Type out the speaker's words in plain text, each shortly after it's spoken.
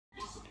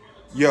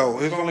Yo,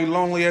 it's only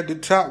lonely at the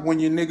top when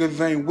your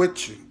niggas ain't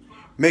with you.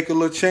 Make a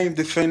little change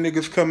to say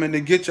niggas coming to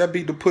get you. I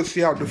beat the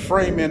pussy out the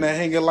frame and I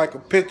hang it like a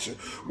picture.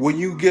 When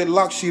you get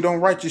locked, she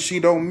don't write you, she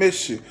don't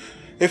miss you.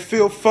 It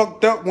feel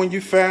fucked up when you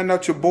find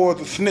out your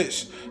boy's a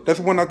snitch. That's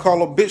when I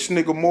call a bitch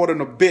nigga more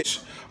than a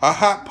bitch. A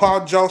hot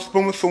pot jaw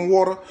spoon with some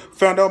water.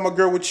 Found out my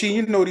girl was cheating.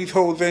 You know these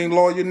hoes ain't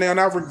loyal now.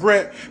 And I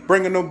regret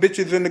bringing them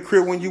bitches in the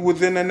crib when you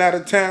was in and out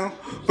of town.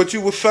 But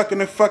you was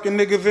sucking and fucking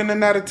niggas in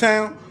and out of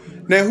town.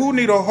 Now who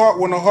need a heart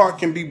when a heart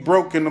can be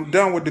broken? I'm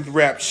done with this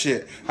rap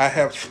shit. I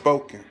have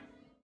spoken.